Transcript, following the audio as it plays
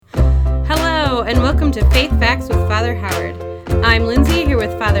Hello, and welcome to Faith Facts with Father Howard. I'm Lindsay, here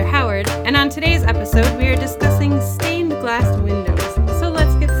with Father Howard, and on today's episode, we are discussing stained glass windows. So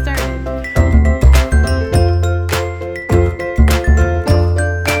let's get started.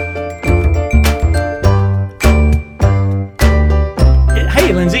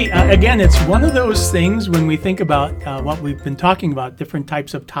 Hey, Lindsay. Again, it's one of those things when we think about what we've been talking about, different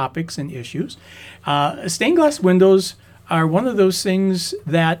types of topics and issues. Stained glass windows are one of those things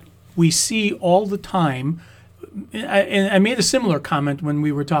that we see all the time. And I made a similar comment when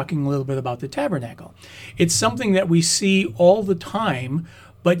we were talking a little bit about the tabernacle. It's something that we see all the time,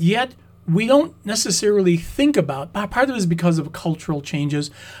 but yet we don't necessarily think about. Part of it is because of cultural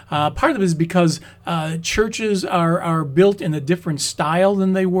changes. Part of it is because churches are built in a different style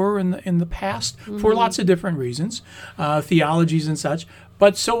than they were in the past for lots of different reasons, theologies and such.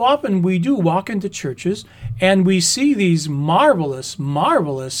 But so often we do walk into churches and we see these marvelous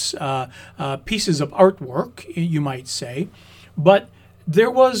pieces of artwork, you might say. But there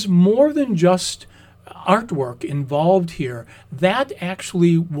was more than just artwork involved here. That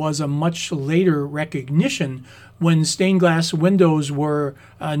actually was a much later recognition when stained glass windows were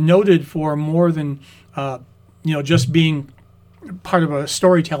noted for more than just being part of a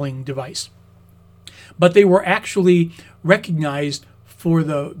storytelling device. But they were actually recognized for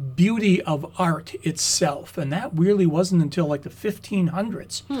the beauty of art itself, and that really wasn't until like the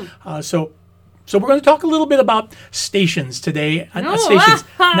 1500s. So we're going to talk a little bit about stations today.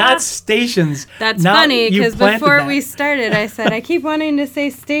 Not stations. That's now, funny, because before we started, I said, I keep wanting to say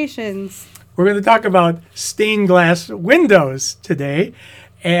stations. We're going to talk about stained glass windows today.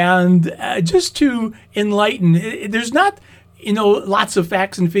 And just to enlighten, there's not lots of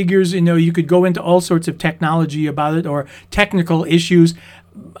facts and figures. You could go into all sorts of technology about it or technical issues.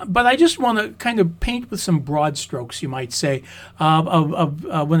 But I just want to kind of paint with some broad strokes, you might say,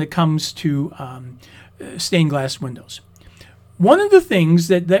 of when it comes to stained glass windows. One of the things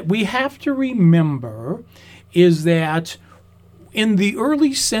that we have to remember is that in the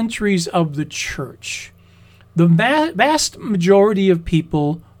early centuries of the church, the vast majority of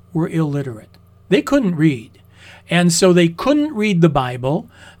people were illiterate. They couldn't read. And so they couldn't read the Bible,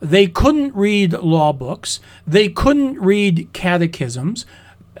 they couldn't read law books, they couldn't read catechisms.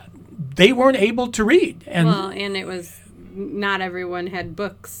 They weren't able to read. And it was not everyone had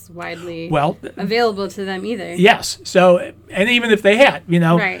books widely available to them either. Yes. So, and even if they had,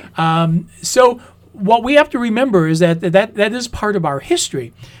 Right. So what we have to remember is that is part of our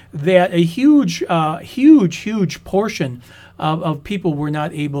history, that a huge portion of people were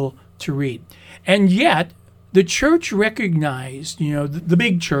not able to read. And yet, the church recognized, the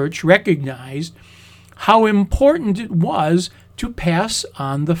big church recognized how important it was to pass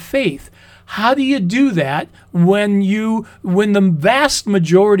on the faith. How do you do that when the vast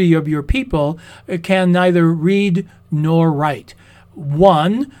majority of your people can neither read nor write?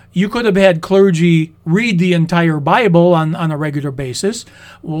 One, you could have had clergy read the entire Bible on a regular basis.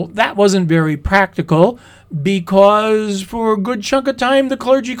 Well, that wasn't very practical because for a good chunk of time, the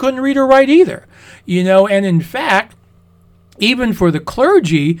clergy couldn't read or write either. And in fact, even for the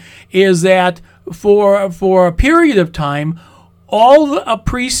clergy, is that for a period of time, all a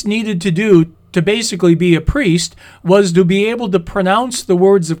priest needed to do to basically be a priest was to be able to pronounce the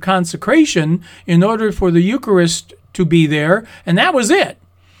words of consecration in order for the Eucharist to be there, and that was it.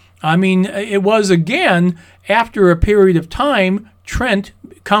 I mean, it was, again, after a period of time,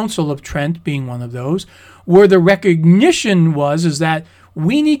 Council of Trent being one of those, where the recognition is that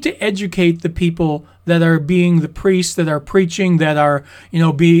we need to educate the people that are being the priests, that are preaching, that are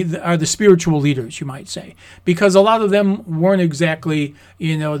are the spiritual leaders, you might say, because a lot of them weren't exactly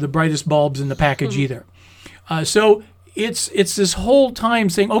the brightest bulbs in the package either. So it's this whole time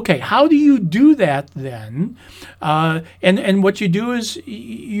saying, okay, how do you do that then? And what you do is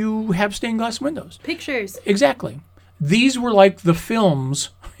you have stained glass windows. Pictures. Exactly. These were like the films,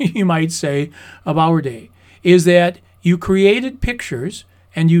 you might say, of our day, is that you created pictures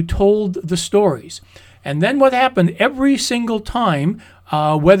and you told the stories. And then what happened every single time,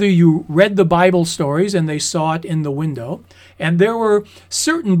 whether you read the Bible stories and they saw it in the window, and there were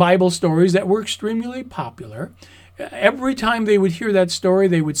certain Bible stories that were extremely popular, every time they would hear that story,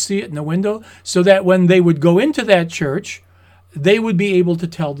 they would see it in the window, so that when they would go into that church, they would be able to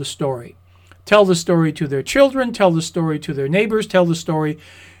tell the story. Tell the story to their children, tell the story to their neighbors, tell the story.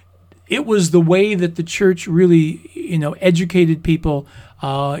 It was the way that the church really, educated people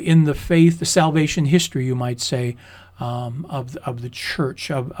in the faith, the salvation history, you might say, of the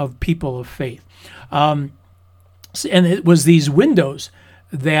church, of people of faith. And it was these windows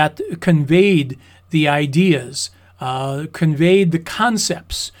that conveyed the ideas, conveyed the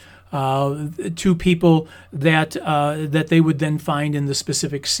concepts to people that that they would then find in the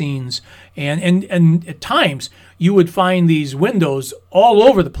specific scenes. And at times you would find these windows all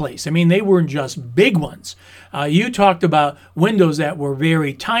over the place. I mean, they weren't just big ones. You talked about windows that were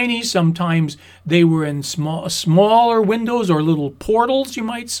very tiny. Sometimes they were in smaller windows or little portals, you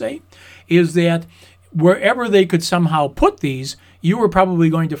might say. Is that wherever they could somehow put these, you were probably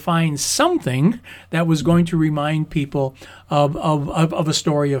going to find something that was going to remind people of a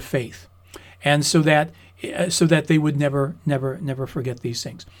story of faith, and so that they would never forget these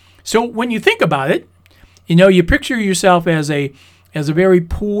things. So when you think about it, you picture yourself as a very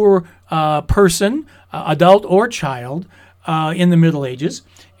poor person, adult or child, in the Middle Ages,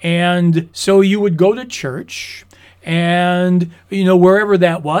 and so you would go to church. And, wherever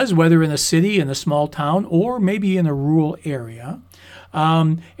that was, whether in a city, in a small town, or maybe in a rural area.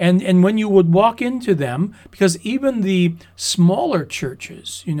 And when you would walk into them, because even the smaller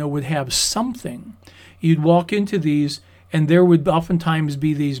churches, would have something, you'd walk into these, and there would oftentimes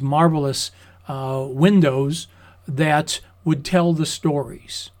be these marvelous windows that would tell the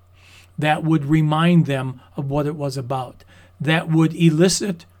stories, that would remind them of what it was about, that would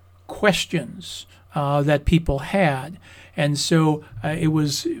elicit questions that people had. And so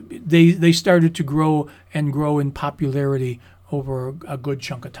they started to grow in popularity over a good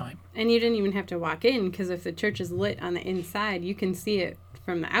chunk of time. And you didn't even have to walk in, because if the church is lit on the inside, you can see it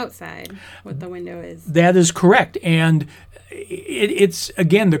from the outside, what the window is. That is correct. And it's,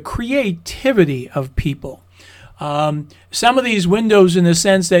 again, the creativity of people. Some of these windows, in the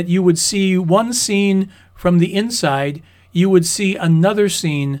sense that you would see one scene from the inside, you would see another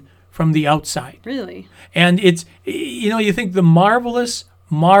scene from the outside. Really? And it's, you think the marvelous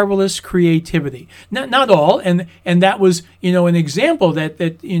creativity. Not all, and that was, an example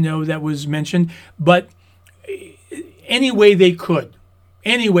that was mentioned, but any way they could.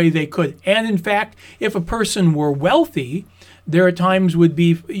 And in fact, if a person were wealthy, there are times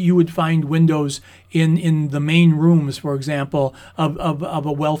you would find windows in the main rooms, for example, of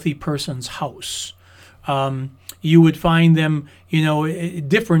a wealthy person's house. You would find them,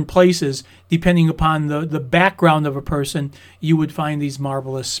 different places, depending upon the background of a person. You would find these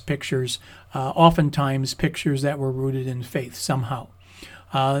marvelous pictures, oftentimes pictures that were rooted in faith somehow.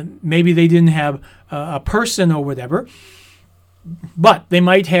 Maybe they didn't have a person or whatever, but they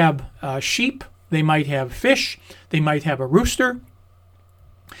might have sheep, they might have fish, they might have a rooster.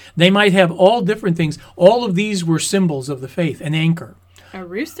 They might have all different things. All of these were symbols of the faith, an anchor. A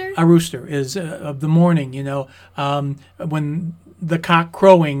rooster? A rooster is of the morning, when the cock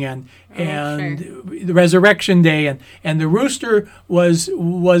crowing and sure. The resurrection day, and the rooster was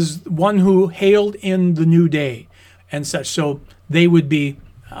one who hailed in the new day and such. So they would be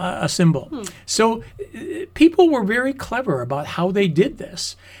a symbol. So people were very clever about how they did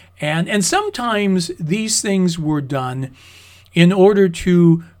this. And sometimes these things were done in order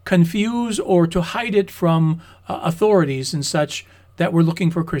to confuse or to hide it from authorities and such that were looking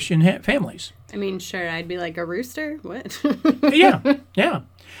for Christian families. I mean, sure, I'd be like, a rooster? What? Yeah.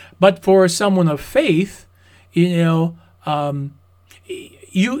 But for someone of faith, you in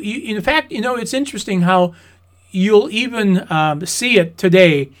fact, it's interesting how you'll even see it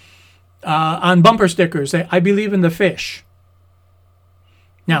today on bumper stickers. I believe in the fish.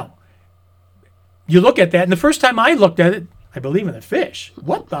 Now, you look at that, and the first time I looked at it, I believe in the fish.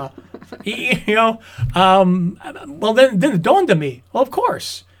 What the? Well, then it dawned on me, well, of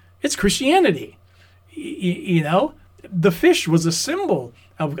course, it's Christianity. The fish was a symbol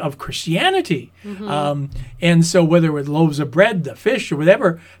of Christianity. Mm-hmm. And so whether it was loaves of bread, the fish, or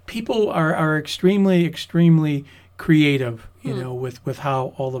whatever, people are extremely, extremely creative, with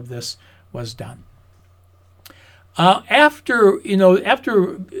how all of this was done. After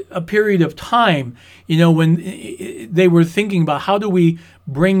a period of time, when they were thinking about how do we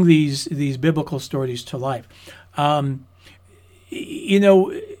bring these biblical stories to life,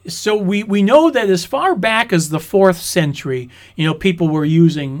 so we know that as far back as the 4th century, people were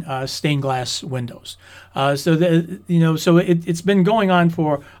using stained glass windows. So it's been going on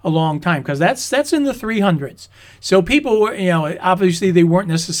for a long time, because that's in the 300s. So people were, obviously they weren't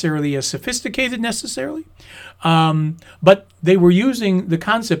necessarily as sophisticated necessarily, but they were using the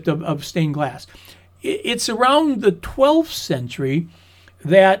concept of stained glass. It's around the 12th century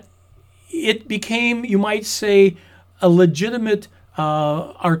that it became, you might say, a legitimate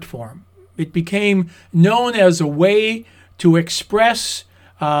art form. It became known as a way to express,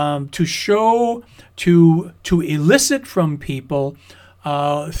 to show, to elicit from people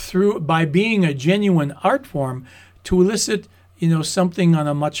by being a genuine art form, to elicit something on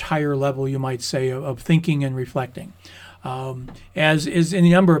a much higher level, you might say, of thinking and reflecting. As is any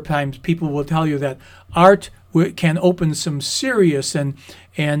number of times, people will tell you that art can open some serious and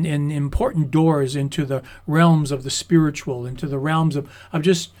important doors into the realms of the spiritual, into the realms of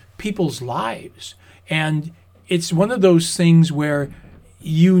just people's lives. And it's one of those things where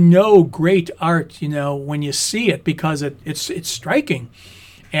great art, when you see it, because it's striking.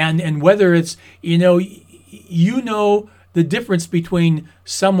 And whether it's, the difference between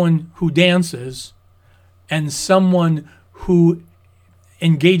someone who dances and someone who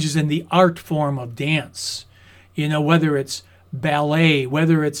engages in the art form of dance, whether it's ballet,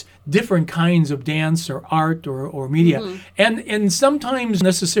 whether it's different kinds of dance or art or media, and sometimes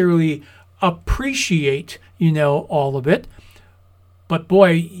necessarily appreciate, all of it. But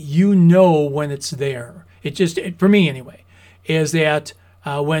boy, when it's there. For me anyway, is that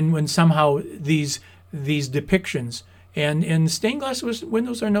when somehow these depictions, and stained glass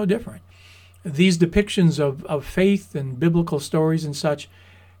windows are no different. These depictions of faith and biblical stories and such,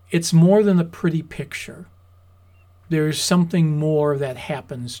 it's more than a pretty picture. There's something more that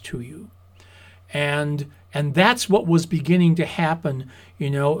happens to you. And that's what was beginning to happen,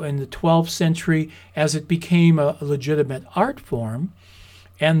 in the 12th century as it became a legitimate art form.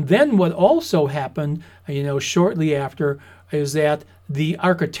 And then what also happened, shortly after, is that the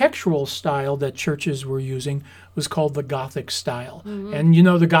architectural style that churches were using was called the Gothic style. And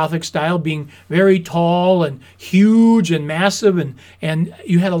the Gothic style being very tall and huge and massive, and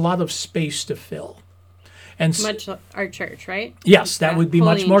you had a lot of space to fill. And much our church, right? Yes, that would be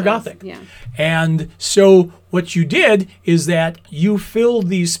much more Gothic. Yeah. And so what you did is that you filled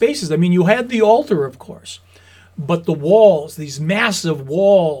these spaces. I mean, you had the altar, of course, but the walls, these massive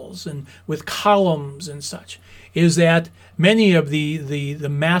walls and with columns and such, is that many of the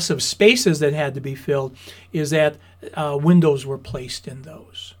massive spaces that had to be filled, is that windows were placed in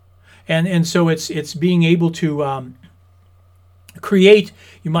those. And so it's being able to create,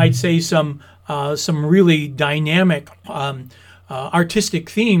 you might say, some really dynamic artistic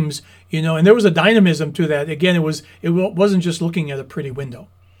themes, and there was a dynamism to that. Again, it wasn't just looking at a pretty window.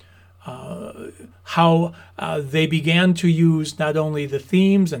 How they began to use not only the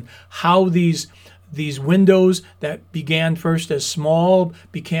themes, and how these windows that began first as small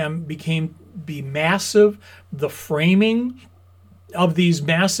became massive, the framing of these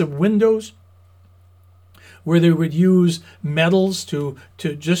massive windows, where they would use metals to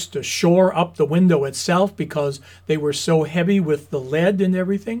shore up the window itself because they were so heavy with the lead and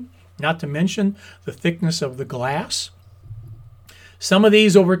everything, not to mention the thickness of the glass. Some of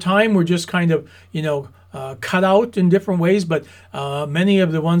these over time were just kind of, cut out in different ways, but many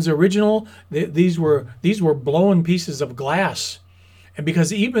of the ones original, these were blown pieces of glass. And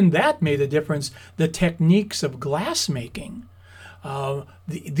because even that made a difference, the techniques of glass making.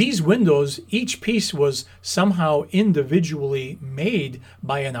 These windows, each piece was somehow individually made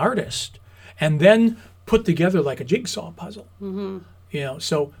by an artist and then put together like a jigsaw puzzle.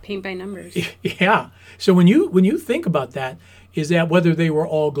 So paint by numbers. Yeah. So when you think about that, is that whether they were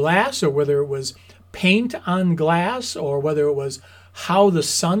all glass or whether it was paint on glass or whether it was how the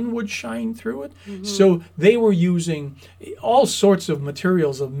sun would shine through it. So they were using all sorts of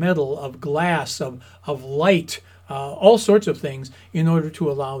materials, of metal, of glass, of light, all sorts of things in order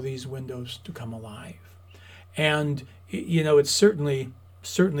to allow these windows to come alive. And, it certainly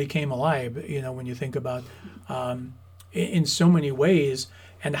came alive, when you think about in so many ways,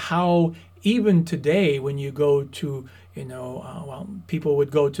 and how even today when you go to, people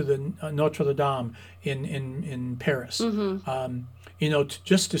would go to the Notre Dame in Paris,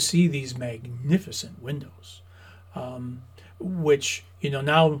 just to see these magnificent windows, which,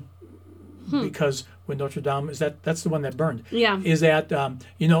 now, because when Notre Dame that's the one that burned. Yeah. Is that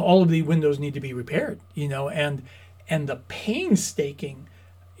all of the windows need to be repaired, and the painstaking,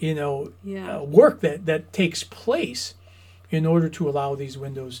 work that takes place in order to allow these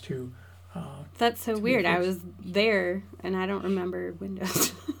windows to. That's so weird. I was there and I don't remember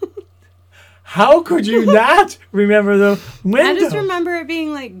windows. How could you not remember the windows? I just remember it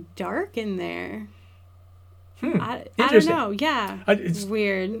being like dark in there. I don't know. Yeah. It's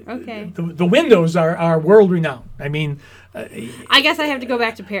weird. Okay. The windows are world renowned. I mean, I guess I have to go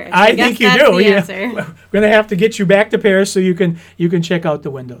back to Paris. I think you do. The yeah. answer. We're going to have to get you back to Paris so you can check out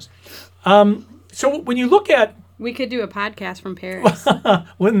the windows. So when you look at, we could do a podcast from Paris.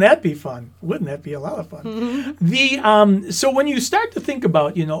 Wouldn't that be fun? Wouldn't that be a lot of fun? So when you start to think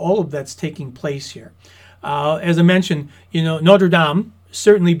about all of that's taking place here, as I mentioned, Notre Dame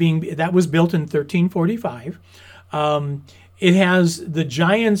certainly that was built in 1345. It has the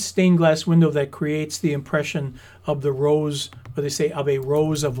giant stained glass window that creates the impression of the rose, what they say, of a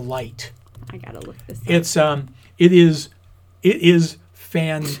rose of light. I gotta look this up. It is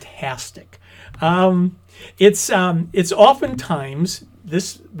fantastic. It's oftentimes,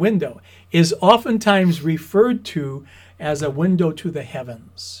 this window is oftentimes referred to as a window to the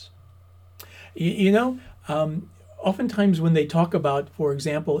heavens. Oftentimes when they talk about, for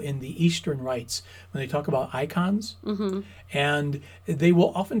example, in the Eastern rites, when they talk about icons, and they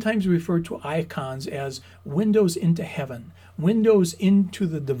will oftentimes refer to icons as windows into heaven, windows into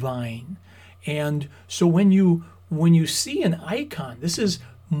the divine. And so when you see an icon, this is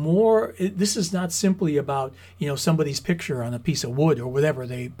not simply about, somebody's picture on a piece of wood or whatever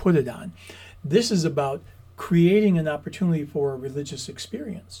they put it on. This is about creating an opportunity for a religious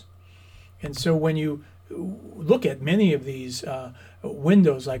experience. And so when you look at many of these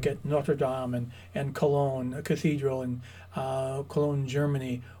windows, like at Notre Dame and Cologne, a cathedral in Cologne,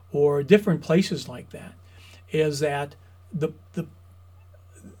 Germany, or different places like that, is that the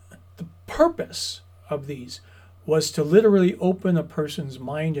purpose of these was to literally open a person's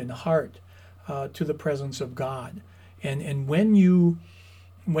mind and heart to the presence of God. And when you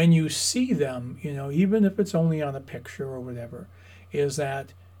see them, even if it's only on a picture or whatever, is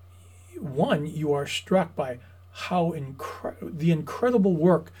that one, you are struck by how the incredible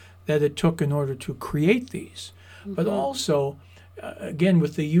work that it took in order to create these, but also, again,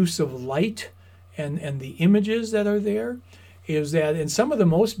 with the use of light and the images that are there, is that, and some of the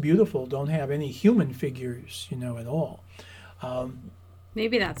most beautiful don't have any human figures, at all.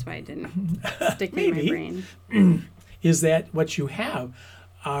 Maybe that's why it didn't stick in my brain. Is that what you have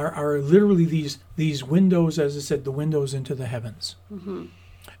are literally these windows, as I said, the windows into the heavens.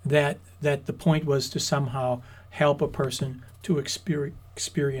 That the point was to somehow help a person to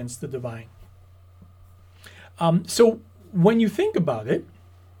experience the divine. So when you think about it,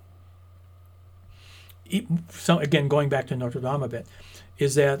 so again, going back to Notre Dame a bit,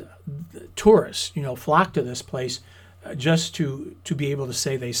 is that tourists, flock to this place just to be able to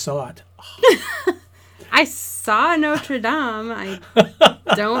say they saw it. I saw Notre Dame. I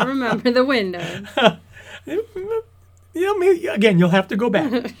don't remember the window. Again, you'll have to go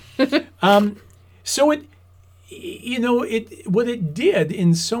back. So what it did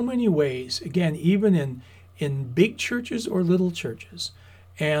in so many ways, again, even in big churches or little churches,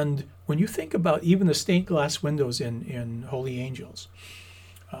 and when you think about even the stained glass windows in Holy Angels,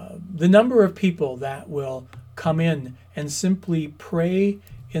 the number of people that will come in and simply pray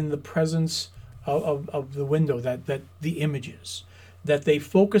in the presence of the window, that the images, that they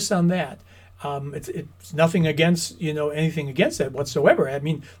focus on that. It's nothing against, anything against that whatsoever. I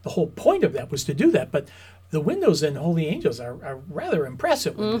mean, the whole point of that was to do that. But the windows in Holy Angels are rather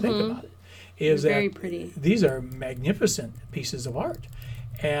impressive when you think about it. They're very pretty. These are magnificent pieces of art.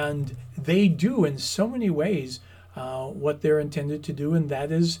 And they do, in so many ways, what they're intended to do, and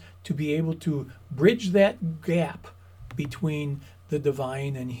that is to be able to bridge that gap between the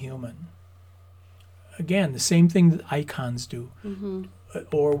divine and human. Again, the same thing that icons do.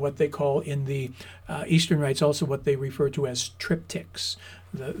 Or what they call in the Eastern rites, also what they refer to as triptychs,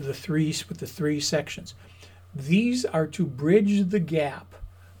 the three sections. These are to bridge the gap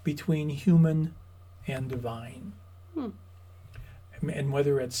between human and divine. And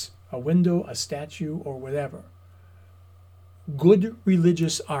whether it's a window, a statue, or whatever, good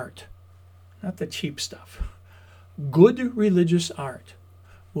religious art, not the cheap stuff, good religious art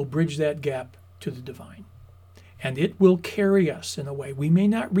will bridge that gap to the divine. And it will carry us in a way. We may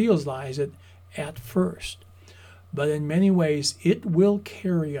not realize it at first, but in many ways it will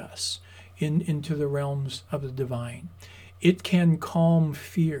carry us into the realms of the divine. It can calm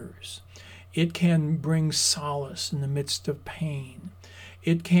fears. It can bring solace in the midst of pain.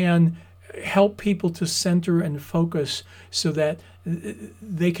 It can help people to center and focus so that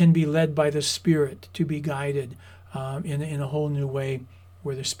they can be led by the Spirit to be guided in a whole new way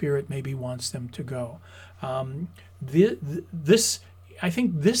where the Spirit maybe wants them to go. I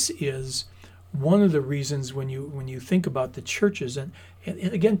think this is one of the reasons when you think about the churches, and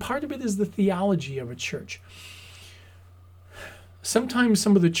again, part of it is the theology of a church. Sometimes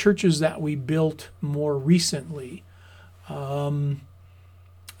some of the churches that we built more recently,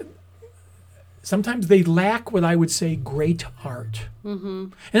 sometimes they lack what I would say great art.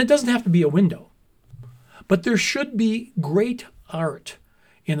 And it doesn't have to be a window, but there should be great art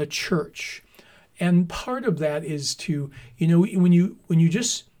in a church. And part of that is to, when you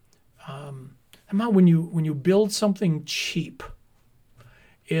build something cheap,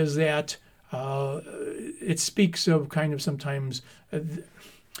 is that it speaks of kind of sometimes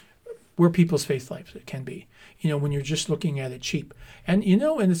where people's faith lives it can be, when you're just looking at it cheap. And,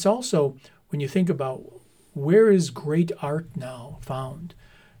 and it's also when you think about where is great art now found,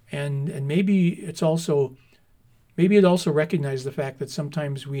 and maybe it's also maybe it also recognized the fact that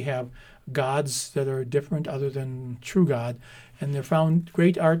sometimes we have gods that are different other than true God. And they're found,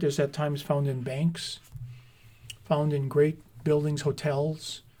 great art is at times found in banks, found in great buildings,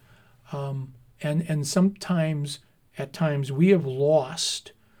 hotels. And sometimes, at times, we have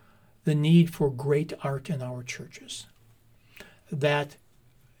lost the need for great art in our churches.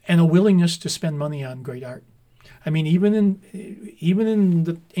 And a willingness to spend money on great art. I mean, even in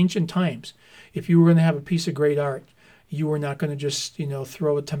the ancient times, if you were going to have a piece of great art, you were not going to just,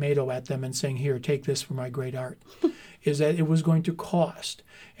 throw a tomato at them and saying, "Here, take this for my great art." Is that it was going to cost.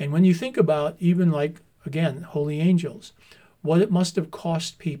 And when you think about even like, again, holy angels, what it must have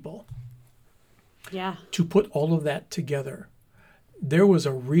cost people to put all of that together, there was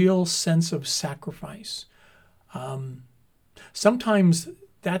a real sense of sacrifice. Sometimes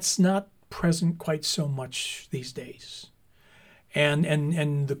that's not present quite so much these days.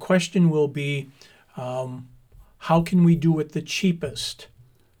 And the question will be, how can we do it the cheapest?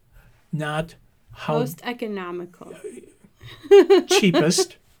 Not how... Most economical.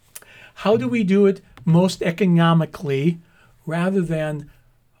 Cheapest. How do we do it most economically rather than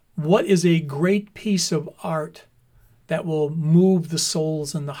what is a great piece of art that will move the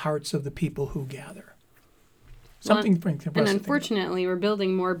souls and the hearts of the people who gather? Something for us to think about. And unfortunately, we're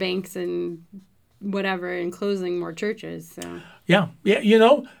building more banks and whatever and closing more churches. So Yeah,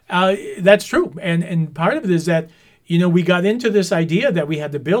 that's true. And part of it is that, we got into this idea that we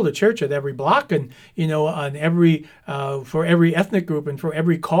had to build a church at every block and, on every, for every ethnic group and for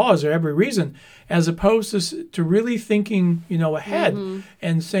every cause or every reason, as opposed to really thinking, ahead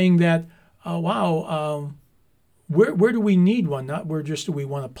and saying that, where do we need one? Not where just do we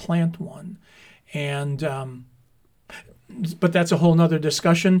want to plant one. And, but that's a whole nother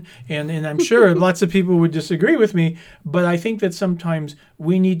discussion. And I'm sure lots of people would disagree with me, but I think that sometimes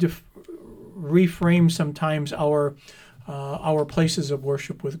we need to reframe sometimes our places of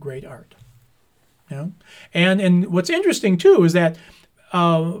worship with great art. And what's interesting too is that,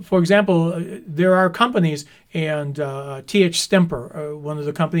 for example, there are companies, and T.H. Stemper, one of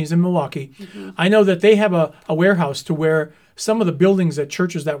the companies in Milwaukee, I know that they have a warehouse to where some of the buildings at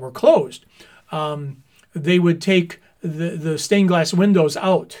churches that were closed, they would take the stained glass windows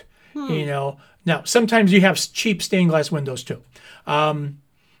out. Now sometimes you have cheap stained glass windows too.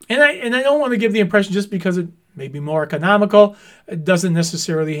 And I don't want to give the impression just because it may be more economical, it doesn't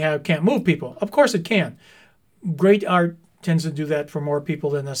necessarily can't move people. Of course it can. Great art tends to do that for more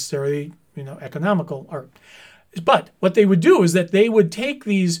people than necessarily, economical art. But what they would do is that they would take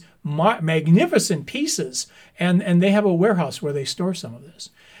these magnificent pieces and they have a warehouse where they store some of this.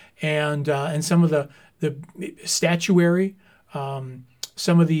 And some of the statuary,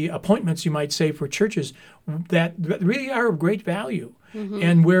 some of the appointments, you might say, for churches that really are of great value.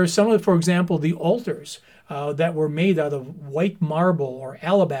 And where some of, for example, the altars that were made out of white marble or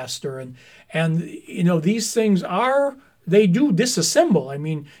alabaster, and these things they do disassemble. I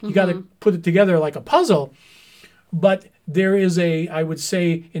mean, you got to put it together like a puzzle, but there is I would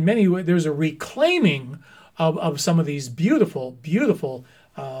say, in many ways, there's a reclaiming of some of these beautiful, beautiful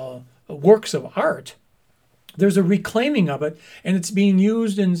works of art. There's a reclaiming of it, and it's being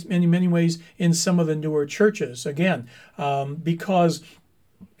used in many ways in some of the newer churches, again, because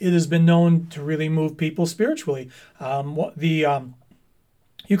it has been known to really move people spiritually. The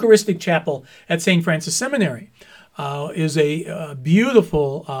Eucharistic Chapel at St. Francis Seminary is a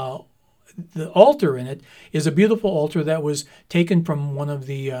beautiful, the altar in it is a beautiful altar that was taken from one of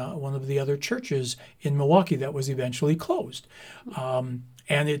the other churches in Milwaukee that was eventually closed.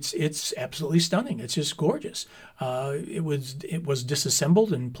 And it's absolutely stunning. It's just gorgeous. It was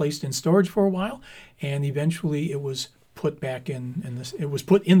disassembled and placed in storage for a while, and eventually it was put back it was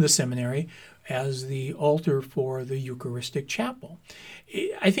put in the seminary as the altar for the Eucharistic Chapel.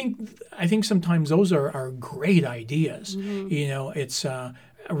 I think sometimes those are great ideas. It's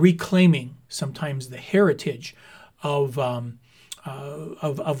reclaiming sometimes the heritage of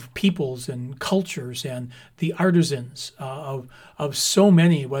peoples and cultures and the artisans of so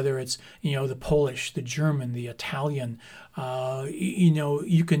many, whether it's the Polish, the German, the Italian,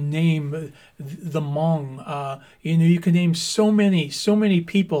 you can name the Hmong, you can name so many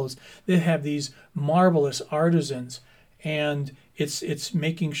peoples that have these marvelous artisans, and it's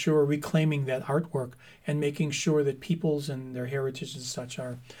making sure, reclaiming that artwork and making sure that peoples and their heritage and such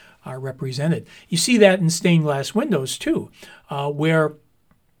are represented. You see that in stained glass windows too, where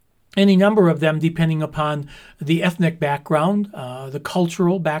any number of them, depending upon the ethnic background, the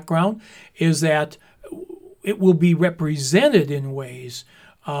cultural background, is that it will be represented in ways,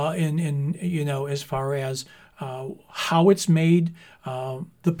 as far as how it's made,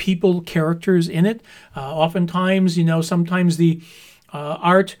 the people, characters in it. Oftentimes, sometimes the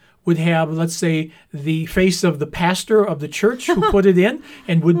art would have, let's say, the face of the pastor of the church who put it in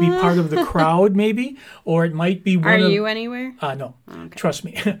and would be part of the crowd, maybe. Or it might be one Are of... you anywhere? No, Okay. trust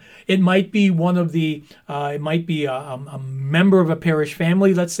me. It might be one of the, it might be a member of a parish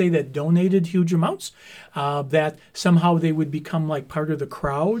family, let's say, that donated huge amounts, that somehow they would become like part of the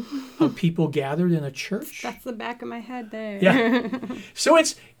crowd of people gathered in a church. That's the back of my head there. Yeah. So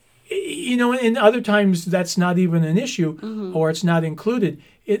it's, in other times that's not even an issue, or it's not included.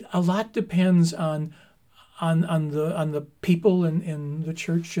 A lot depends on the people in the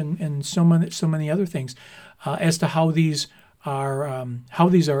church and so many other things as to how these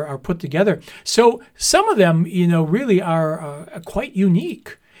are put together. So some of them, really are quite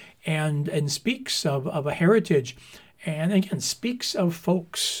unique, and speaks of a heritage, and again speaks of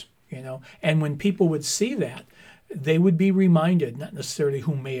folks. And when people would see that, they would be reminded, not necessarily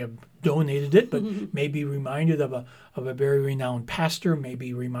who may have donated it, but may be reminded of a very renowned pastor, may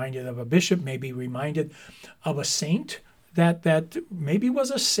be reminded of a bishop, may be reminded of a saint that maybe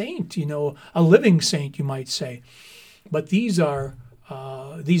was a saint, a living saint, you might say. But these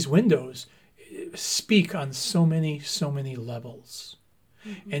windows speak on so many levels.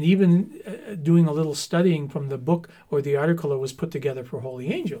 And even doing a little studying from the book or the article that was put together for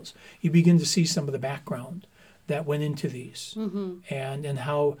Holy Angels, you begin to see some of the background that went into these, and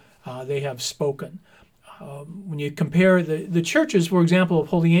how they have spoken. When you compare the churches, for example, of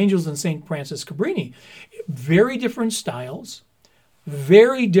Holy Angels and St. Francis Cabrini, very different styles,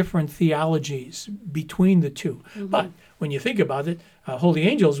 very different theologies between the two. But when you think about it, Holy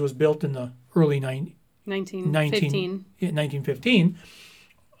Angels was built in the early 1915,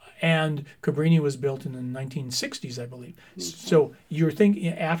 and Cabrini was built in the 1960s, I believe. Okay. So you're thinking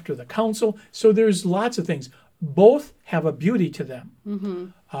after the council. So there's lots of things. Both have a beauty to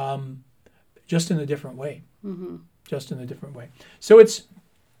them, just in a different way. Just in a different way. So it's,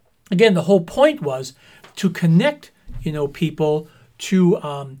 again, the whole point was to connect, people to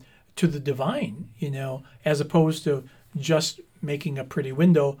the divine, as opposed to just making a pretty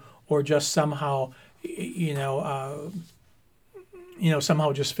window or just somehow,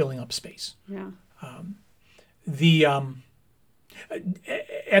 somehow just filling up space. Yeah.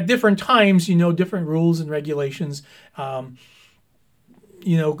 At different times, different rules and regulations,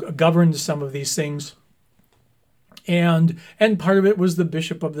 governed some of these things, and part of it was the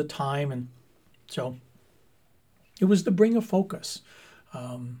bishop of the time, and so it was to bring a focus.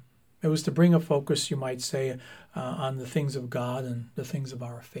 It was to bring a focus, you might say, on the things of God and the things of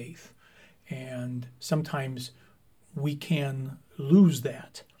our faith, and sometimes we can lose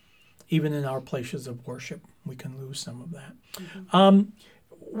that. Even in our places of worship, we can lose some of that.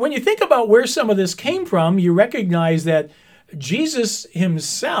 When you think about where some of this came from, you recognize that Jesus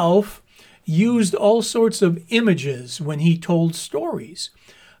himself used all sorts of images when he told stories.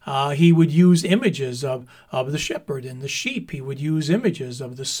 He would use images of the shepherd and the sheep. He would use images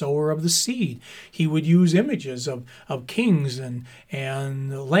of the sower of the seed. He would use images of kings and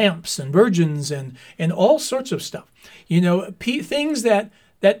lamps and virgins and all sorts of stuff. Things that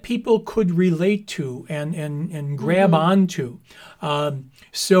people could relate to and grab onto.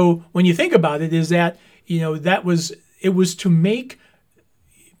 So when you think about it, is that it was to make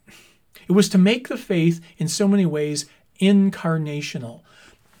the faith in so many ways incarnational.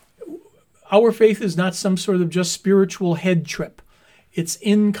 Our faith is not some sort of just spiritual head trip. It's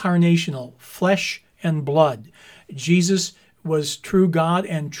incarnational, flesh and blood. Jesus was true God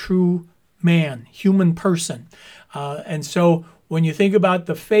and true man, human person, and so when you think about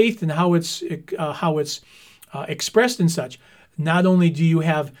the faith and how it's expressed and such, not only do you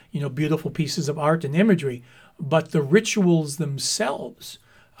have beautiful pieces of art and imagery, but the rituals themselves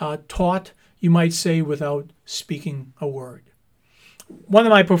taught, you might say, without speaking a word. One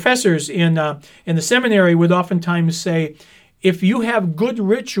of my professors in the seminary would oftentimes say, if you have good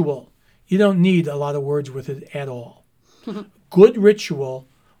ritual, you don't need a lot of words with it at all. Good ritual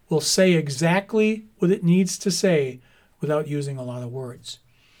will say exactly what it needs to say without using a lot of words.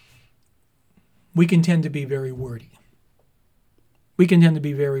 We can tend to be very wordy.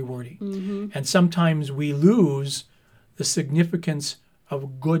 And sometimes we lose the significance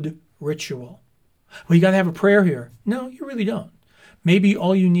of good ritual. Well, you got to have a prayer here. No, you really don't. Maybe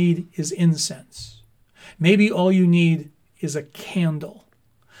all you need is incense. Maybe all you need is a candle.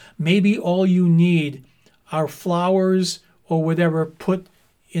 Maybe all you need are flowers or whatever put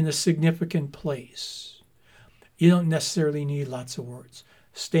in a significant place. You don't necessarily need lots of words.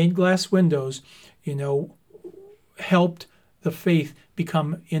 Stained glass windows, helped the faith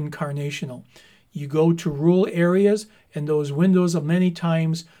become incarnational. You go to rural areas, and those windows many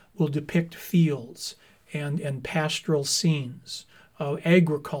times will depict fields and pastoral scenes,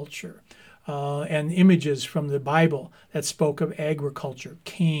 agriculture, and images from the Bible that spoke of agriculture,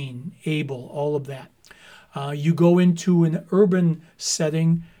 Cain, Abel, all of that. You go into an urban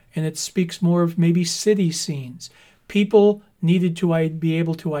setting, and it speaks more of maybe city scenes. People needed to be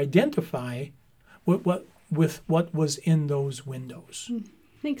able to identify with what was in those windows.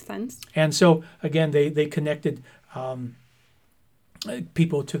 Makes sense. And so, again, they connected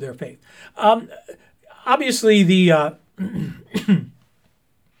people to their faith. Obviously, the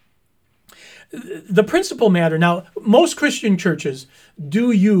the principal matter. Now, most Christian churches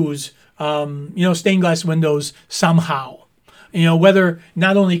do use stained glass windows somehow. Whether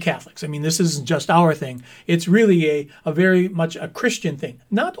not only Catholics. I mean, this isn't just our thing. It's really a very much a Christian thing.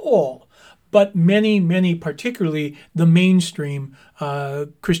 Not all, but many, particularly the mainstream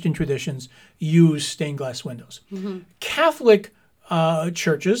Christian traditions, use stained glass windows. Mm-hmm. Catholic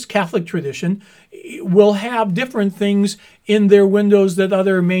churches, Catholic tradition, will have different things in their windows that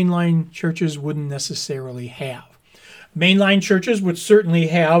other mainline churches wouldn't necessarily have. Mainline churches would certainly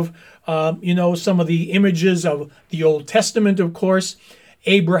have, some of the images of the Old Testament, of course,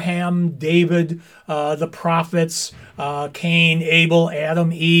 Abraham, David, the prophets, Cain, Abel,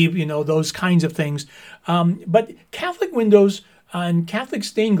 Adam, Eve, those kinds of things. But Catholic windows and Catholic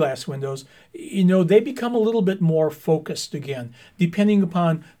stained glass windows, they become a little bit more focused again, depending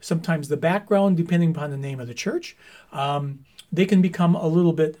upon sometimes the background, depending upon the name of the church. They can become a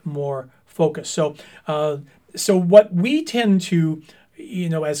little bit more focused. So what we tend to,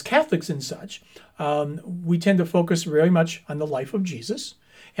 as Catholics and such, we tend to focus very much on the life of Jesus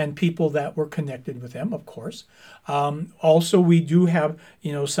and people that were connected with him, of course. Also, we do have,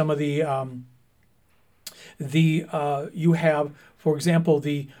 some of you have, for example,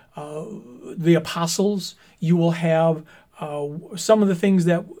 the apostles. You will have some of the things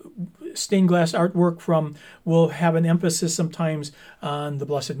that stained glass artwork from will have an emphasis sometimes on the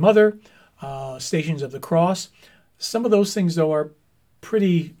Blessed Mother, Stations of the Cross. Some of those things, though, are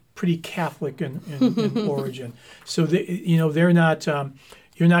pretty Catholic in origin. So they're not.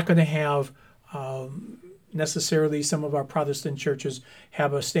 You're not going to have necessarily some of our Protestant churches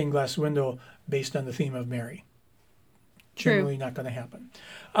have a stained glass window based on the theme of Mary. True. Generally not going to happen.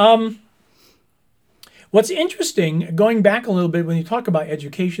 What's interesting, going back a little bit, when you talk about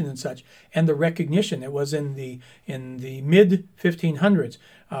education and such, and the recognition, it was in the mid 1500s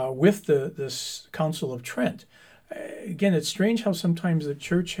with the Council of Trent. Again, it's strange how sometimes the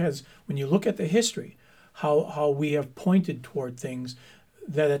church has, when you look at the history, how we have pointed toward things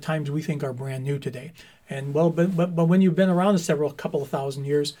that at times we think are brand new today. And but when you've been around a couple of thousand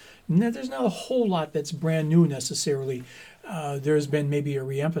years, there's not a whole lot that's brand new necessarily. There's been maybe a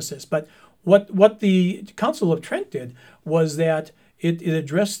reemphasis. But what the Council of Trent did was that it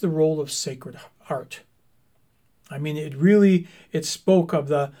addressed the role of sacred art. I mean, it spoke of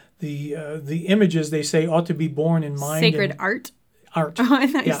the images they say ought to be born in mind. Sacred art? Art. Oh, I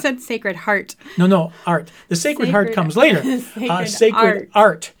thought you said Sacred Heart. No, art. The Sacred Heart comes later. Sacred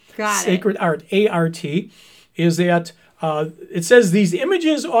art. Got Sacred art, A-R-T, is that it says these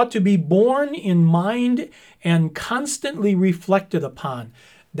images ought to be born in mind and constantly reflected upon.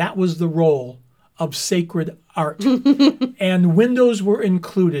 That was the role of sacred art. And windows were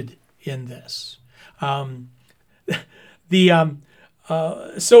included in this. So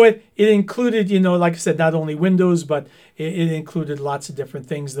it included, like I said, not only windows, but it included lots of different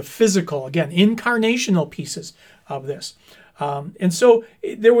things. The physical, again, incarnational pieces of this. And so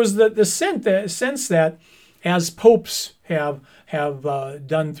there was the sense that, as popes have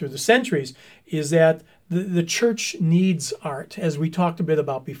done through the centuries, is that the church needs art, as we talked a bit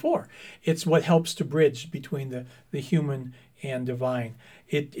about before. It's what helps to bridge between the human and divine.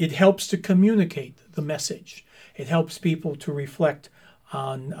 It helps to communicate the message. It helps people to reflect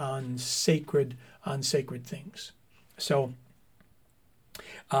on sacred things. So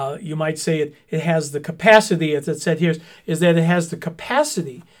you might say it has the capacity, as it said here, is that it has the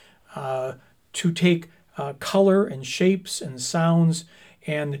capacity to take color and shapes and sounds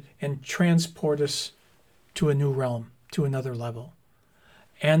and transport us to a new realm, to another level.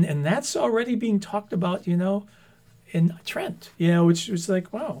 And that's already being talked about, in Trent, which was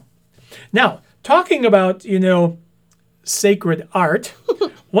like, wow. Now, talking about, sacred art,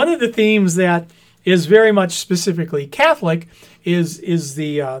 one of the themes that is very much specifically Catholic is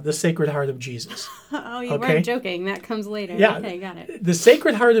the Sacred Heart of Jesus. Oh, you weren't joking. That comes later. Yeah. Okay, got it. The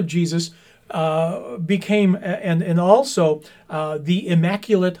Sacred Heart of Jesus became, and also the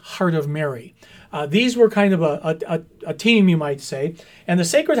Immaculate Heart of Mary. These were kind of a team, you might say. And the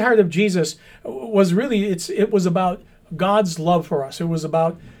Sacred Heart of Jesus was really, it was about God's love for us. It was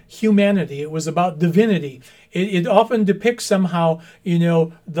about humanity. It was about divinity. It often depicts somehow,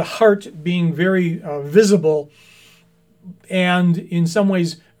 the heart being very visible and in some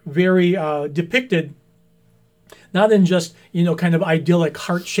ways very depicted, not in just, kind of idyllic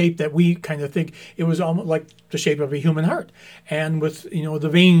heart shape that we kind of think. It was almost like the shape of a human heart. And with, the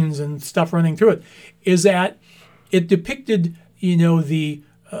veins and stuff running through it, is that it depicted, the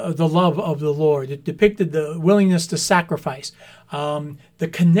love of the Lord. It depicted the willingness to sacrifice, the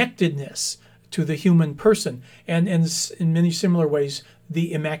connectedness to the human person, and in many similar ways,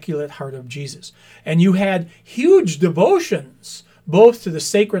 the Immaculate Heart of Jesus. And you had huge devotions, both to the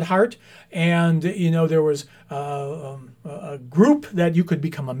Sacred Heart, and there was a group that you could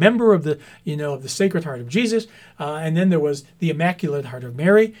become a member of the of the Sacred Heart of Jesus, and then there was the Immaculate Heart of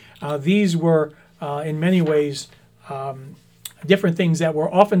Mary. These were in many ways different things that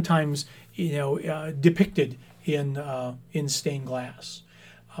were oftentimes depicted in stained glass,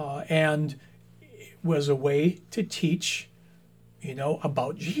 and it was a way to teach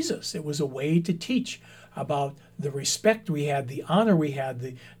about Jesus. It was a way to teach about the respect we had, the honor we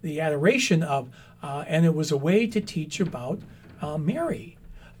had, the adoration of, and it was a way to teach about Mary,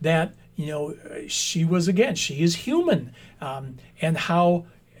 that she is human, and how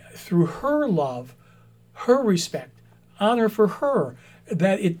through her love, her respect, honor for her,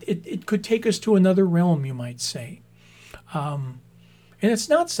 that it could take us to another realm, you might say. And it's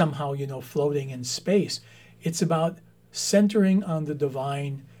not somehow floating in space. It's about centering on the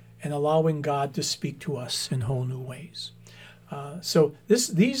divine and allowing God to speak to us in whole new ways. So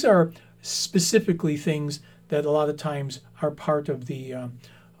these are specifically things that a lot of times are part of the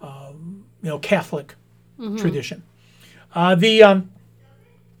Catholic tradition.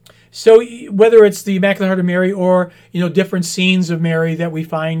 So whether it's the Immaculate Heart of Mary or different scenes of Mary that we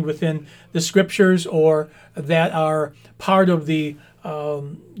find within the Scriptures, or that are part of the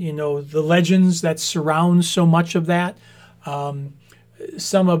the legends that surround so much of that.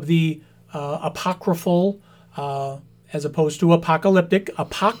 Some of the apocryphal, as opposed to apocalyptic,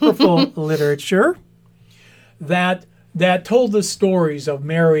 apocryphal literature that told the stories of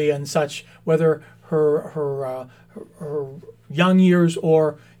Mary and such, whether her young years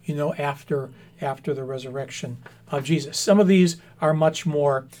or after the resurrection of Jesus. Some of these are much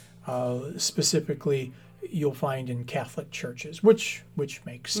more specifically you'll find in Catholic churches, which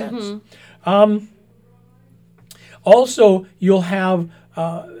makes sense. Also, you'll have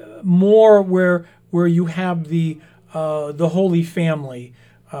more where you have the Holy Family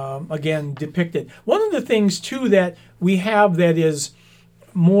again depicted. One of the things too that we have that is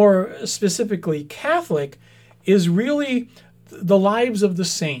more specifically Catholic is really the lives of the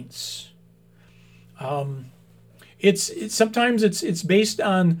saints. It's sometimes it's based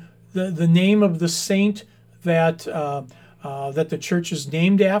on the name of the saint that the church is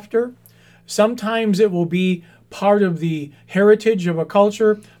named after. Sometimes it will be part of the heritage of a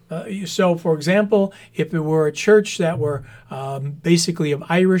culture. So, for example, if it were a church that were basically of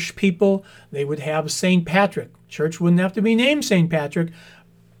Irish people, they would have St. Patrick. Church wouldn't have to be named St. Patrick,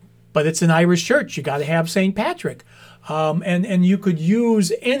 but it's an Irish church. You got to have St. Patrick, and you could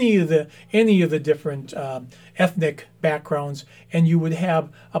use any of the different ethnic backgrounds, and you would have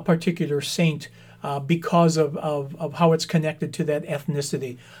a particular saint because of how it's connected to that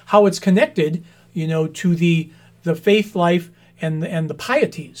ethnicity, how it's connected, to the faith life and the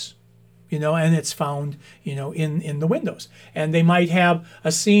pieties, and it's found, in the windows. And they might have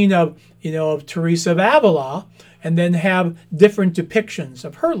a scene of Teresa of Avila, and then have different depictions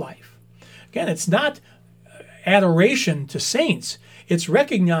of her life. Again, it's not adoration to saints. It's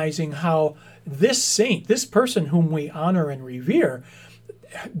recognizing how this saint, this person whom we honor and revere,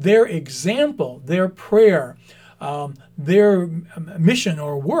 their example, their prayer, their mission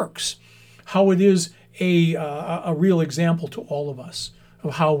or works, how it is a real example to all of us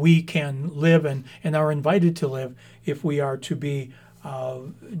of how we can live and are invited to live if we are to be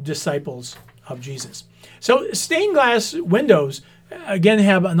disciples of Jesus. So stained glass windows, again,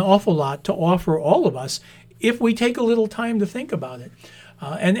 have an awful lot to offer all of us if we take a little time to think about it.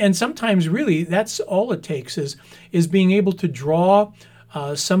 And sometimes really that's all it takes is being able to draw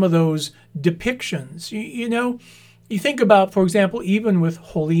some of those depictions. You think about, for example, even with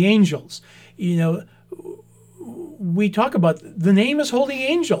holy angels, we talk about the name is holy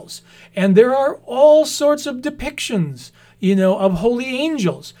angels, and there are all sorts of depictions, of holy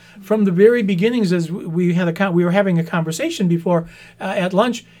angels from the very beginnings. As we were having a conversation before at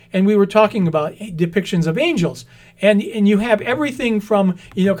lunch, and we were talking about depictions of angels. And you have everything from,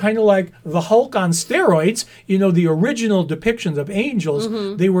 kind of like the Hulk on steroids, the original depictions of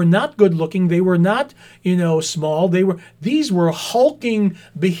angels. They were not good looking. They were not, small. These were hulking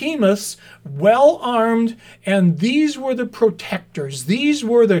behemoths, well armed, and these were the protectors. These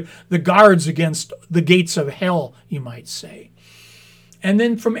were the guards against the gates of hell, you might say. And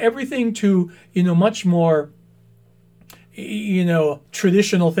then from everything to, much more,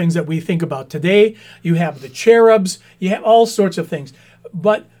 traditional things that we think about today. You have the cherubs, you have all sorts of things.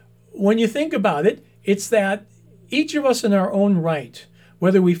 But when you think about it, it's that each of us in our own right,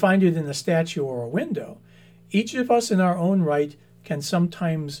 whether we find it in a statue or a window, each of us in our own right can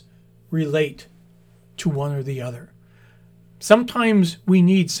sometimes relate to one or the other. Sometimes we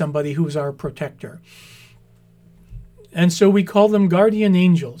need somebody who's our protector. And so we call them guardian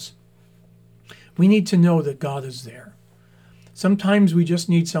angels. We need to know that God is there. Sometimes we just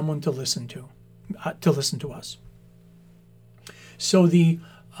need someone to listen to us. So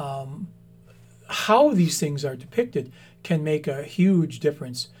how these things are depicted can make a huge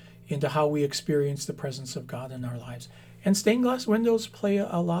difference into how we experience the presence of God in our lives. And stained glass windows play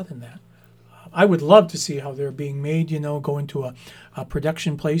a lot in that. I would love to see how they're being made, go into a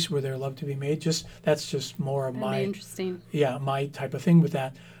production place where they're loved to be made. That's just more of my interesting. Yeah, my type of thing with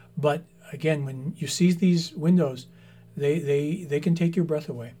that. But again, when you see these windows, they can take your breath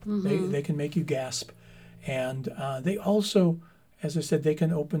away. They can make you gasp. And they also, as I said, they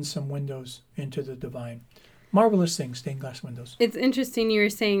can open some windows into the divine. Marvelous things, stained glass windows. It's interesting you were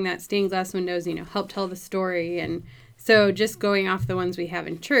saying that stained glass windows, help tell the story. And so just going off the ones we have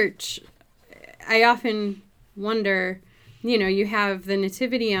in church, I often wonder, you have the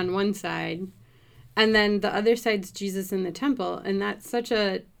nativity on one side, and then the other side's Jesus in the temple. And that's such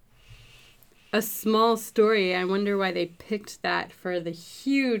a small story. I wonder why they picked that for the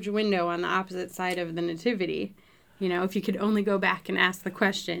huge window on the opposite side of the nativity. If you could only go back and ask the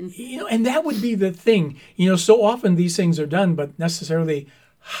question. And that would be the thing. So often these things are done, but necessarily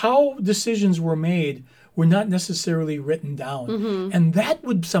how decisions were made were not necessarily written down. And that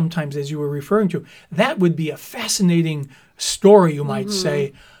would sometimes, as you were referring to, that would be a fascinating story, you might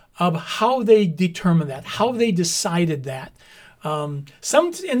say, of how they determined that, how they decided that. In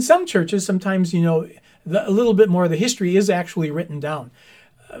some churches, sometimes, a little bit more of the history is actually written down.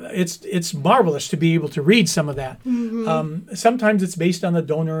 It's marvelous to be able to read some of that. Sometimes it's based on the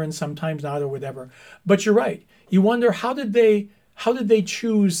donor and sometimes not or whatever. But you're right. You wonder how did they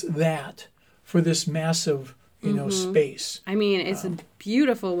choose that for this massive, space? I mean, it's a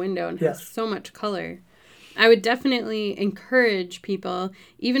beautiful window and has so much color. I would definitely encourage people,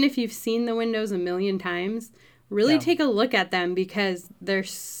 even if you've seen the windows a million times, really take a look at them because they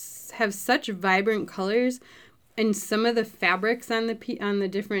have such vibrant colors. And some of the fabrics on the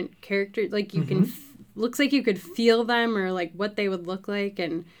different characters, like you can, looks like you could feel them or like what they would look like,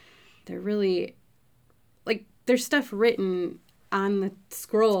 and they're really, like there's stuff written on the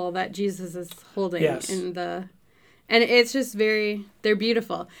scroll that Jesus is holding and it's just they're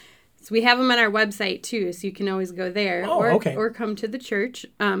beautiful. So we have them on our website too, so you can always go there or come to the church.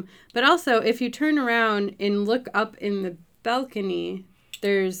 But also, if you turn around and look up in the balcony,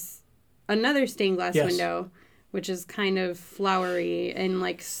 there's another stained glass window, which is kind of flowery and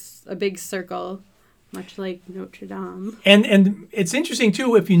like a big circle, much like Notre Dame. And it's interesting,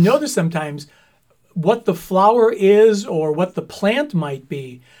 too, if you notice sometimes what the flower is or what the plant might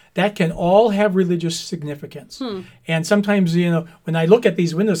be, that can all have religious significance. And sometimes, when I look at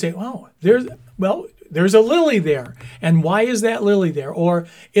these windows, I say, oh, there's a lily there. And why is that lily there? Or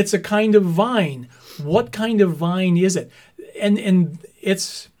it's a kind of vine. What kind of vine is it? And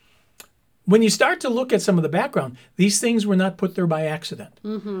it's... When you start to look at some of the background, these things were not put there by accident.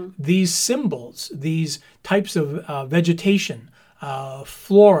 These symbols, these types of vegetation,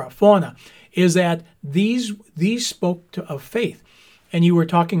 flora, fauna, is that these spoke of faith. And you were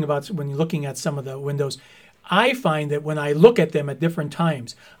talking about when you're looking at some of the windows, I find that when I look at them at different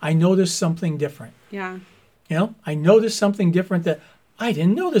times, I notice something different. Yeah. I notice something different that I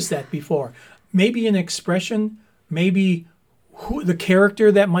didn't notice that before. Maybe an expression, maybe the character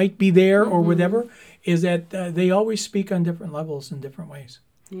that might be there or whatever, is that they always speak on different levels in different ways.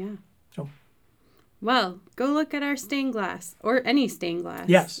 Yeah. So, well, go look at our stained glass or any stained glass.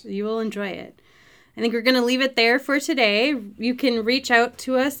 Yes. You will enjoy it. I think we're going to leave it there for today. You can reach out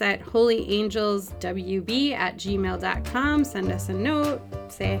to us at holyangelswb@gmail.com. Send us a note,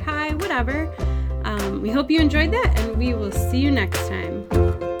 say hi, whatever. We hope you enjoyed that, and we will see you next time.